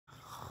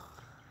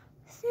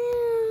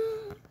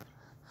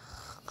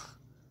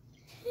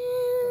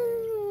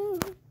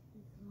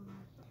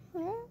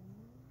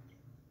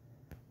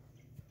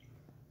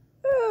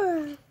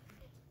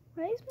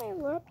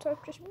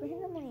laptop just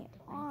randomly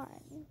on?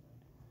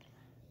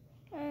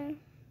 Okay.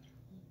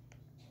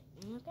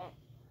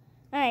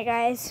 Alright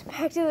guys,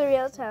 back to the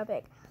real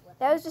topic.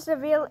 That was just a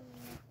real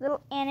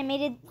little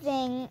animated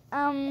thing.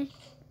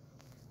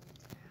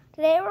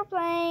 Today we're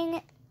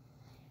playing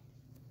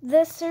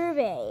the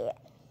survey.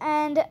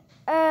 And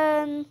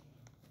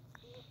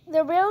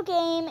the real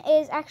game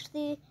is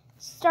actually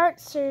Start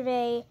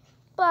Survey,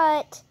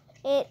 but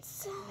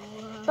it's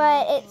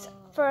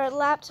for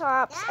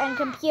laptops and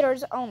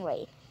computers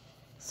only.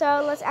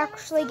 So let's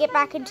actually get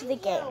back into the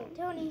game.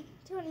 Tony.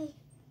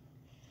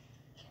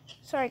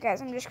 Sorry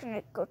guys, I'm just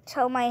gonna go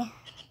tell my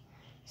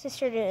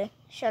sister to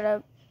shut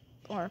up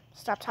or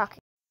stop talking.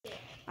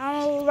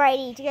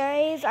 Alrighty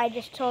guys, I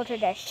just told her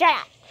to shut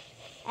up.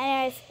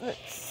 Anyways,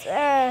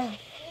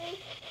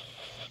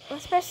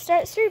 let's press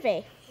Start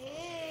Survey.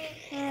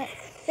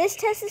 This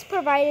test is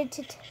provided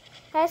to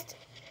test,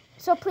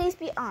 so please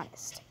be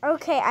honest.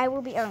 Okay, I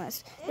will be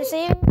honest. The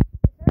survey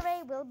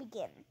will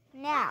begin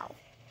now.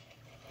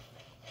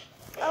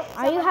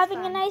 Are you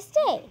having a nice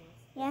day?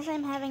 Yes,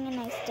 I'm having a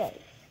nice day.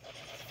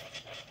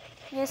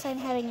 Yes, I'm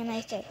having a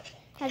nice day.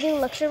 Have you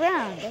looked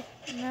around?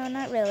 No,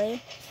 not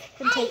really.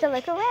 Then take a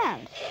look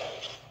around.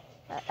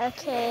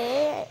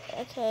 Okay.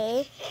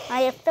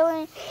 Are you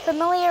feeling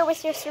familiar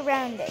with your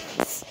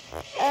surroundings?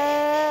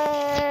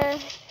 I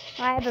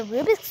have a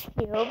Rubik's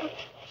Cube.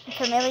 I'm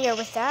familiar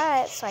with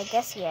that, so I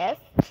guess yes.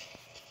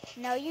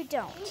 No, you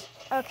don't.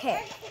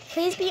 Okay.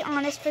 Please be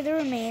honest for the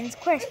remaining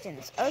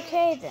questions.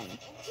 Okay, then.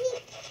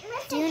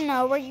 Do you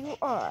know where you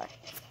are?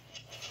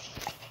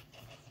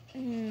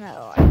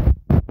 No.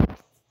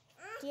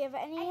 Do you have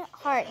any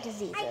heart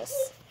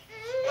diseases?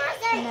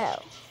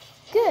 No.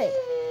 Good.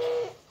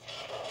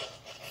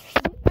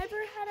 Have you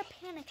ever had a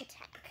panic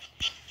attack?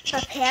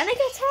 A panic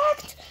attack?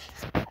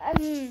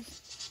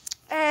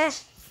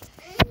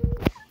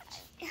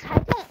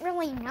 I don't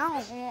really know.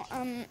 I think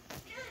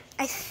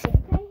I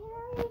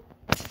have.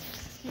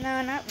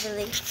 No, not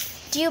really.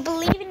 Do you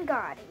believe in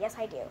God? Yes,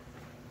 I do.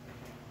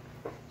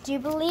 Do you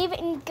believe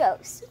in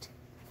ghosts?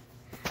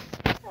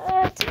 Do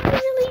you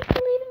really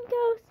believe in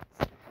ghosts?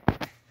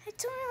 I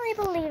don't really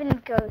believe in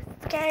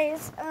ghosts,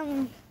 guys.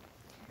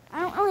 I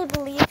don't really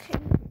believe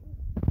in...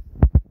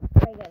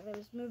 Sorry guys, I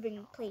was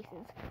moving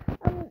places.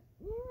 I don't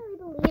really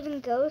believe in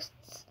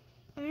ghosts.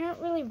 They're not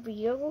really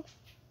real,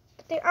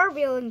 but they are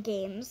real in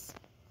games.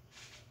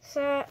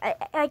 So,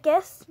 I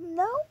guess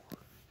no?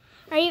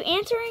 Are you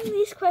answering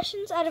these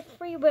questions out of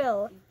free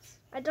will?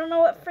 I don't know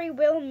what free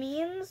will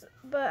means,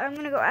 but I'm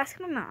going to go ask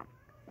my mom.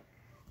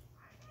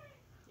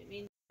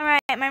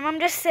 Alright, my mom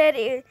just said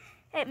it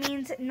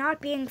means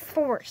not being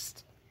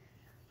forced.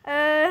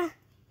 I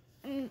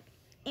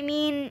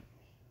mean,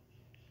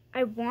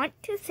 I want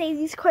to say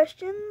these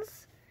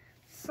questions,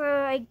 so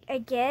I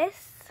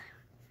guess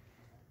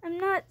I'm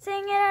not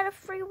saying it out of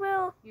free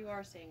will. You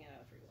are saying it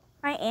out of free will.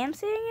 I am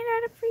saying it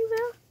out of free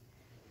will?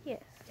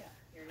 Yes. Yeah,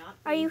 you're not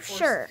Are you forced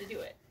sure? to do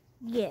it.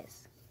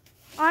 Yes.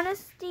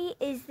 Honesty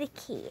is the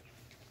key.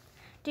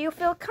 Do you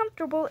feel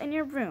comfortable in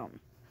your room?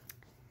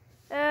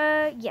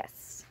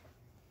 Yes.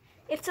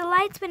 If the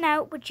lights went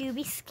out, would you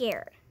be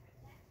scared?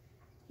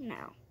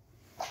 No.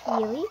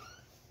 Really?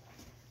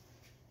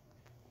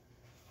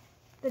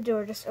 The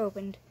door just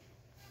opened.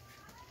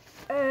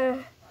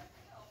 I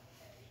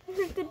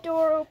heard the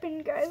door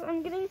open, guys.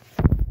 I'm getting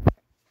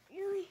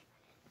really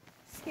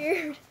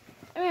scared.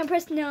 I'm gonna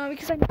press no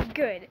because I'm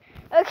good.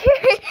 Okay,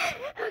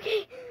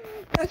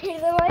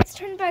 the lights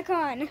turned back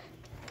on.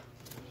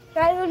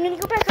 Guys, I'm gonna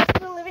go back up to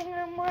the living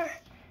room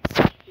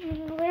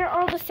where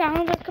all the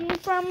sounds are coming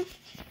from.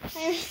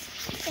 I'm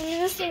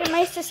gonna say to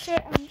my sister,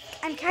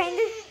 I'm kind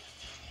of...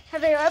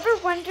 Have you ever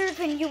wondered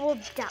when you will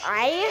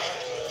die?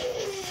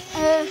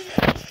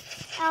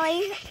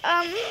 Allie,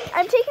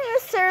 I'm taking a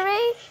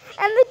survey,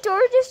 and the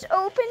door just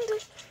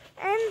opened,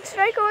 and should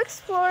I go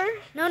explore?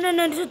 No,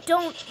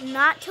 don't.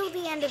 Not till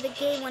the end of the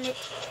game when it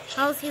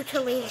tells you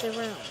to leave the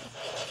room.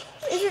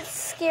 Is it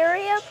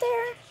scary out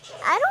there?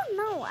 I don't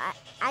know.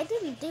 I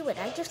didn't do it.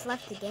 I just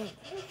left the game.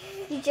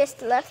 You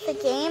just left the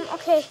game?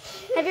 Okay.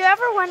 Have you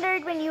ever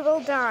wondered when you will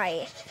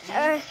die?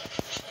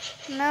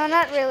 No,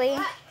 not really.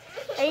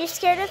 Are you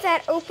scared of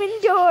that open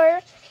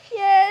door?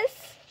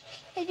 Yes.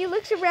 Have you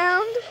looked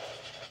around?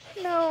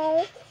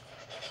 No.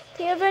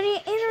 Do you have any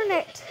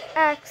internet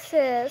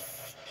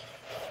access?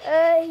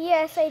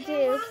 Yes, I do.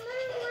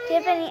 Do you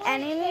have any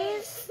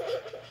enemies?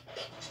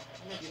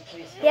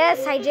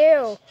 Yes, I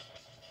do.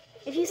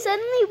 If you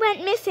suddenly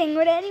went missing,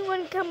 would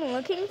anyone come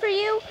looking for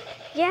you?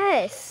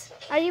 Yes.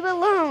 Are you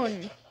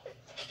alone?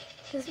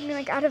 Does it mean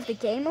like out of the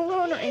game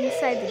alone or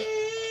inside the...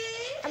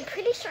 I'm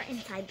pretty sure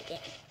inside the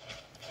game.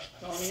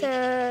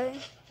 So,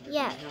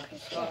 yeah.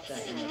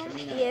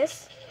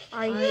 Yes.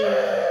 Are you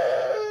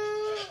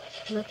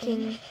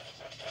looking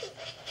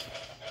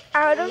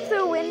out of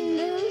the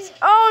windows?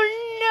 Oh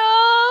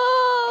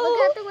no!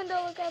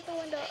 Look out the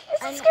window.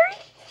 Is it scary?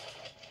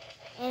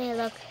 Annie,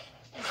 look.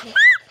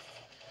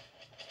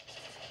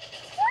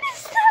 What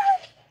is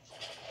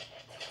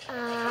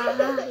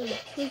that?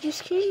 Did you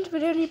scream?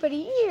 Would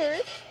anybody hear?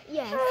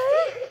 Yes.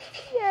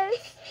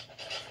 Yes.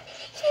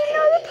 Do you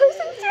know the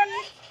person's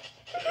name?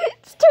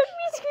 Just turn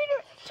my screen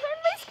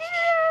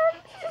around.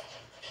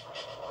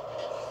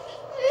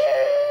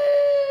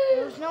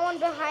 There was no one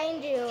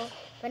behind you,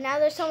 but now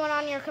there's someone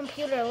on your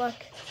computer. Look.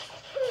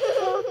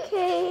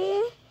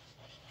 Okay.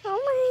 Oh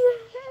my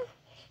god.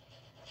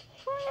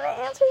 I'm gonna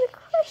answer the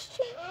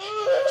question.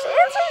 Just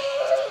answer.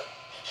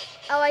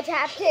 Oh, I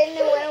tapped it and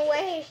it went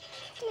away.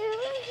 No,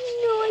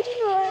 I do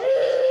not.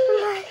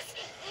 Relax.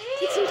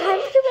 Take some time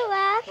to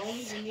relax. Don't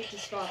even need to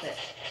stop it.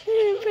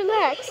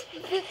 Relax.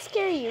 Did it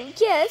scare you?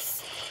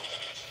 Yes.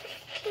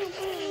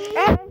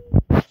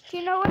 Do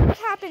you know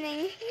what's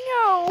happening?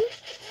 No.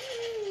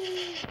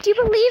 Do you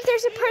believe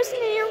there's a person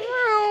in your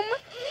room?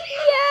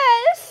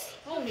 Yes.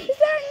 Tony. Is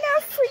that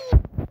enough for you?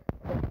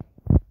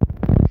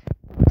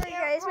 Sorry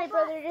guys, my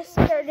brother just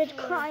started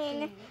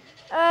crying.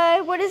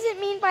 What does it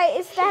mean by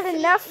is that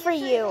enough for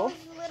you?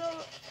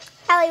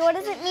 Allie, what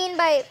does it mean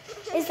by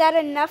is that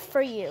enough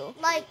for you?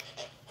 Like,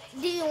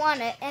 do you want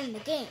to end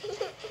the game?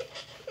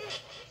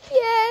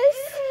 Yes.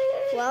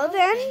 Well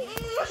then.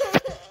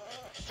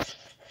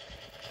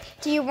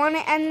 Do you want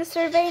to end the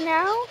survey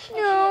now?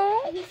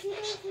 No. You see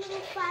those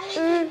little fires?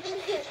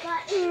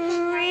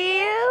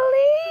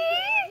 Really?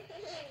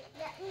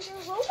 That means a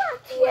robot.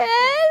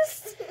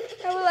 Yes.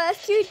 I will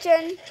ask you,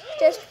 Jen,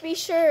 just to be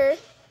sure.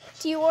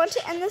 Do you want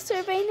to end the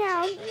survey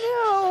now?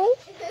 No.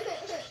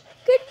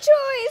 Good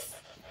choice.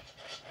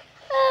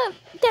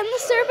 Then the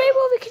survey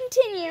will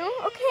continue,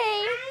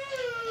 okay?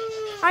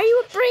 Are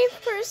you a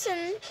brave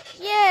person?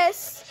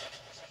 Yes.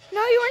 No,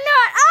 you are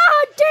not.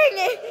 Oh, dang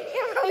it.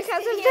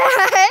 Because of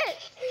that.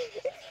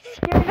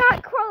 You're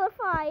not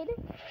qualified.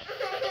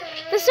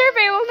 The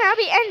survey will now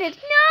be ended.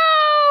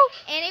 No!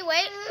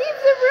 Anyway, Leave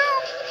the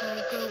room.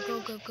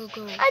 go. I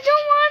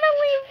don't want to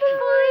leave the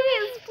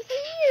room.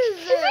 Please.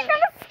 Is it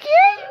going to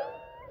scare you?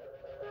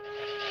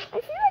 I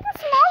feel like a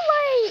small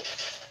light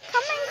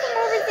coming from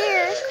over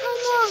there.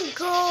 Come on,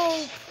 go.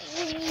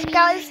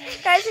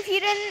 Guys, if you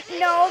didn't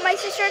know, my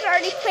sister has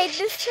already played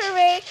this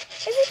survey.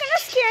 Is it going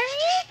to scare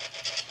me?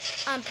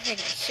 I'm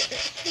pretty sure.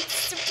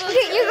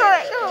 Okay, you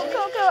go.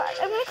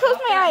 I'm going to close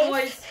my eyes.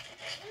 Boys.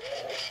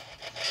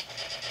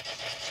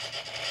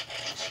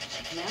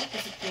 Now,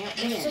 because it can't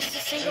win. It's just a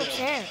single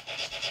chair.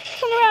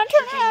 Turn around.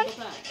 Single time.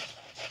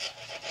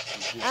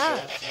 Oh,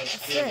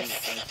 what's this?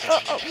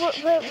 What?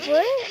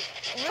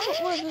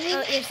 Oh,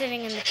 you're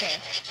sitting in the chair.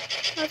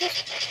 Oh,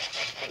 this...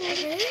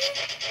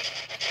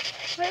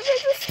 Oh my god.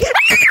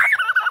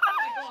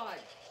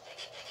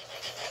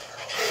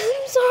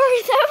 I'm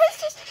sorry, that was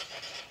just...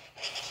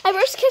 I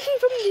was kicking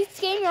from this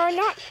game. You are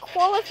not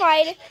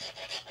qualified.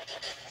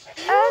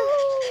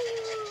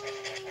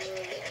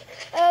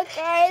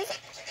 Guys,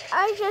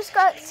 I just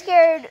got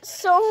scared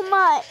so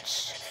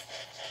much.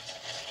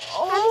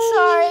 I'm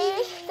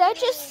sorry. That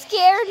just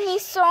scared me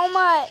so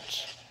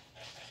much.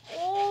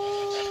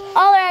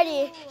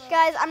 Alrighty,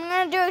 guys, I'm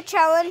going to do a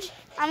challenge.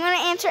 I'm going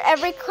to answer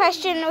every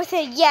question with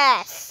a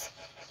yes.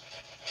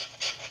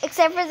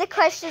 Except for the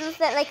questions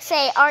that, like,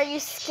 say, are you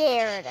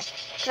scared?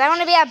 Because I want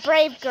to be a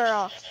brave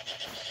girl.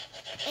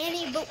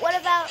 Annie, but what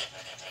about,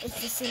 is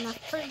this enough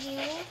for you?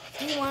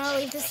 Do you want to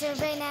leave the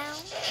survey now?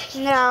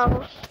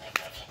 No.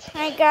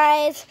 Alright,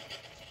 guys.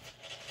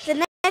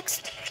 The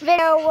next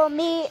video will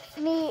be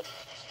me.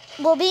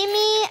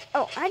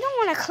 Oh, I don't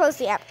want to close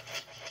the app.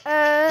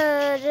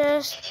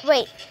 Just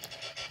wait.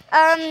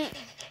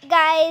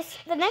 Guys,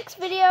 the next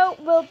video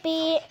will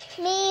be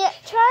me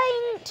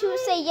trying to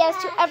say yes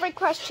to every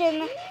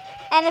question.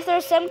 And if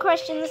there's some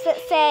questions that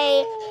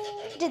say,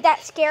 did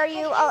that scare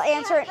you? I'll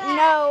answer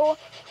no.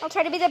 I'll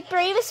try to be the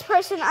bravest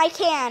person I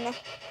can.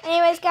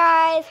 Anyways,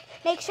 guys,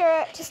 make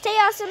sure to stay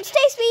awesome,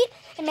 stay sweet,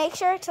 and make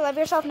sure to love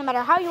yourself no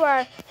matter how you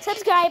are.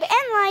 Subscribe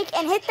and like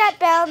and hit that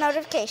bell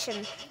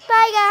notification.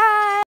 Bye, guys.